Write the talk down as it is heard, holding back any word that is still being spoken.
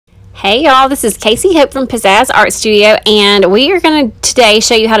Hey y'all, this is Kasey Hope from Pizzazz Art Studio, and we are going to today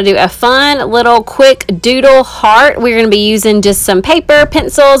show you how to do a fun little quick doodle heart. We're going to be using just some paper,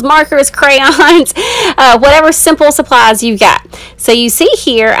 pencils, markers, crayons, whatever simple supplies you've got. So you see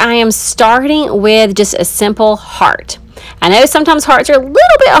here, I am starting with just a simple heart. I know sometimes hearts are a little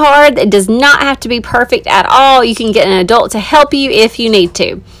bit hard. It does not have to be perfect at all. You can get an adult to help you if you need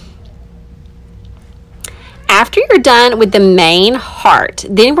to. After you're done with the main heart,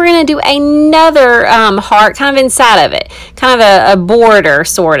 then we're going to do another heart kind of inside of it, kind of a border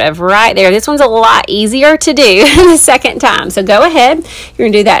sort of right there. This one's a lot easier to do the second time. So go ahead, you're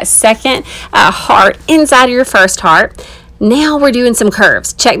going to do that second heart inside of your first heart. Now we're doing some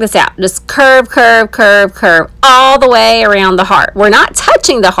curves. Check this out. Just curve, curve, curve, curve all the way around the heart. We're not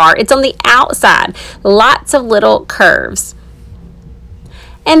touching the heart. It's on the outside. Lots of little curves.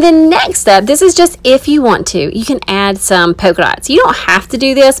 And then next up, this is just if you want to, you can add some polka dots. You don't have to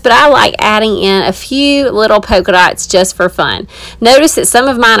do this, but I like adding in a few little polka dots just for fun. Notice that some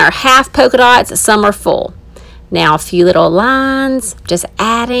of mine are half polka dots, some are full. Now a few little lines, just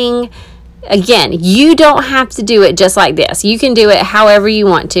adding. Again, you don't have to do it just like this. You can do it however you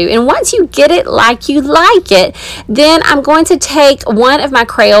want to. And once you get it like you like it, then I'm going to take one of my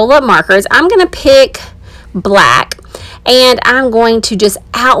Crayola markers. I'm going to pick black. And I'm going to just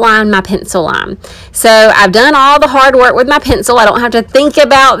outline my pencil line. So I've done all the hard work with my pencil. I don't have to think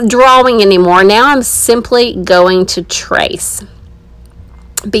about drawing anymore. Now I'm simply going to trace.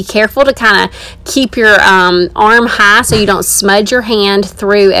 Be careful to kind of keep your arm high so you don't smudge your hand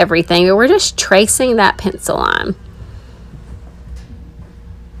through everything. But we're just tracing that pencil line.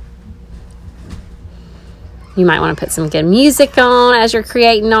 You might want to put some good music on as you're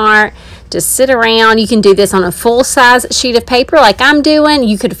creating art. Just sit around. You can do this on a full-size sheet of paper like I'm doing.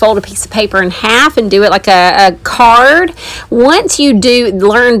 You could fold a piece of paper in half and do it like a card. Once you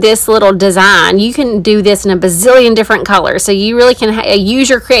learn this little design, you can do this in a bazillion different colors. So you really can use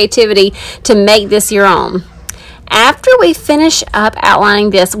your creativity to make this your own. After we finish up outlining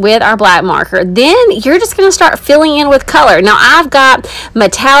this with our black marker, then you're just going to start filling in with color. Now I've got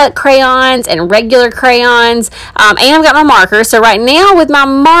metallic crayons and regular crayons, and I've got my marker. So right now with my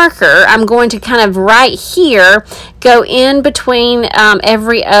marker, I'm going to kind of right here go in between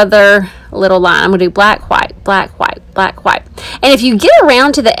every other little line. I'm going to do black, white, black, white, black, white. And if you get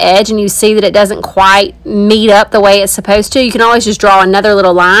around to the edge and you see that it doesn't quite meet up the way it's supposed to, you can always just draw another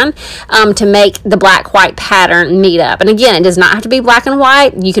little line to make the black, white pattern meet up. And again, it does not have to be black and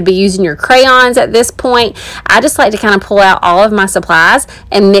white. You could be using your crayons at this point. I just like to kind of pull out all of my supplies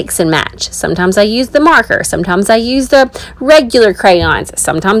and mix and match. Sometimes I use the marker. Sometimes I use the regular crayons.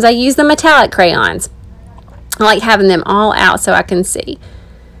 Sometimes I use the metallic crayons. I like having them all out so I can see.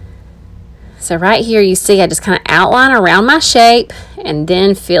 So right here you see I just kind of outline around my shape and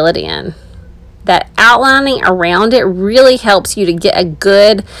then fill it in. That outlining around it really helps you to get a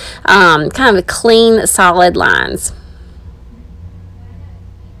good kind of a clean, solid lines.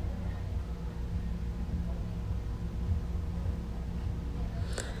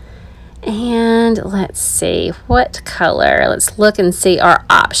 And let's see, what color? Let's look and see our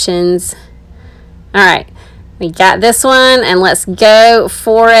options. All right. We got this one, and let's go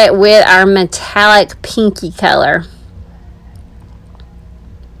for it with our metallic pinky color.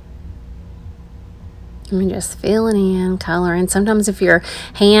 Let me just fill it in, color. And sometimes if your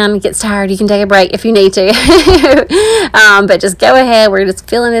hand gets tired, you can take a break if you need to. But just go ahead. We're just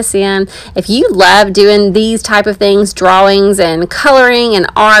filling this in. If you love doing these type of things, drawings and coloring and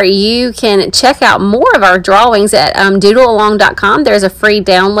art, you can check out more of our drawings at doodlealong.com. There's a free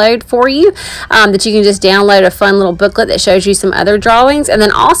download for you that you can just download a fun little booklet that shows you some other drawings. And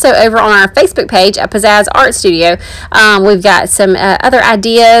then also over on our Facebook page at Pizzazz Art Studio, we've got some other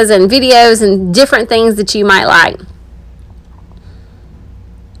ideas and videos and different things that you might like.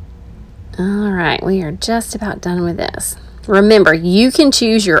 All right, we are just about done with this. Remember, you can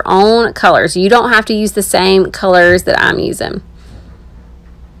choose your own colors. You don't have to use the same colors that I'm using.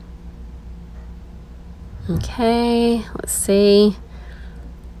 Okay, let's see.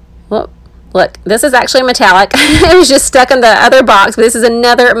 Whoop. Look, this is actually metallic. It was just stuck in the other box, but this is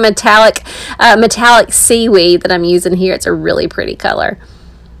another metallic seaweed that I'm using here. It's a really pretty color.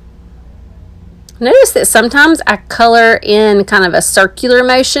 Notice that sometimes I color in kind of a circular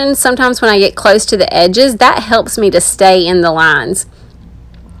motion. Sometimes when I get close to the edges, that helps me to stay in the lines.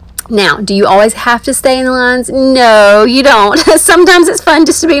 Now, do you always have to stay in the lines? No, you don't. Sometimes it's fun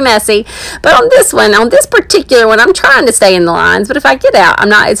just to be messy. But on this one, on this particular one, I'm trying to stay in the lines. But if I get out,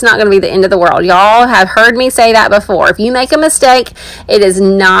 it's not going to be the end of the world. Y'all have heard me say that before. If you make a mistake, it is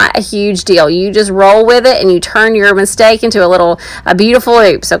not a huge deal. You just roll with it and you turn your mistake into a beautiful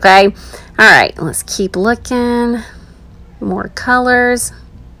oops, okay? All right, let's keep looking. More colors.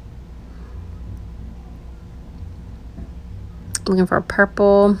 Looking for a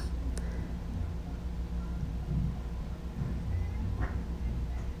purple.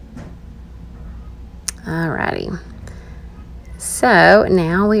 Alrighty, so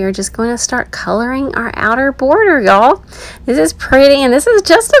now we are just going to start coloring our outer border, y'all. This is pretty, and this is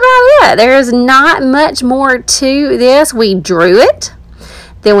just about it. There's not much more to this. We drew it,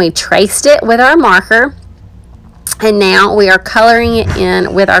 then we traced it with our marker, and now we are coloring it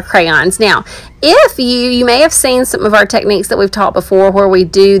in with our crayons. Now, if you may have seen some of our techniques that we've taught before where we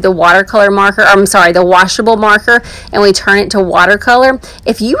do the watercolor marker, the washable marker, and we turn it to watercolor.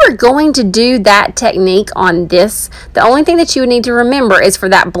 If you are going to do that technique on this, the only thing that you would need to remember is for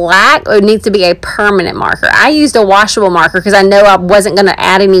that black, it needs to be a permanent marker. I used a washable marker because I know I wasn't going to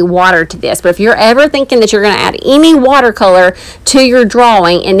add any water to this, but if you're ever thinking that you're going to add any watercolor to your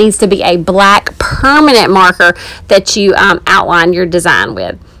drawing, it needs to be a black permanent marker that you outline your design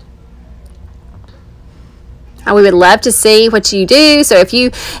with. We would love to see what you do. So if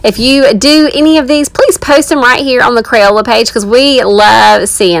you do any of these, please post them right here on the Crayola page because we love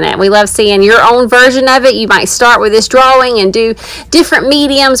seeing it. We love seeing your own version of it. You might start with this drawing and do different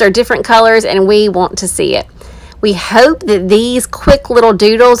mediums or different colors, and we want to see it. We hope that these quick little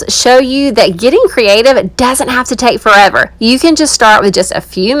doodles show you that getting creative doesn't have to take forever. You can just start with just a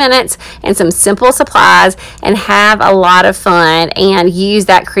few minutes and some simple supplies and have a lot of fun and use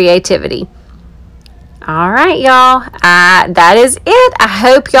that creativity. All right, y'all, that is it. I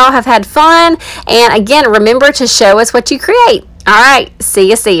hope y'all have had fun. And again, remember to show us what you create. All right,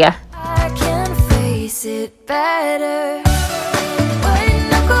 see ya. I can face it better.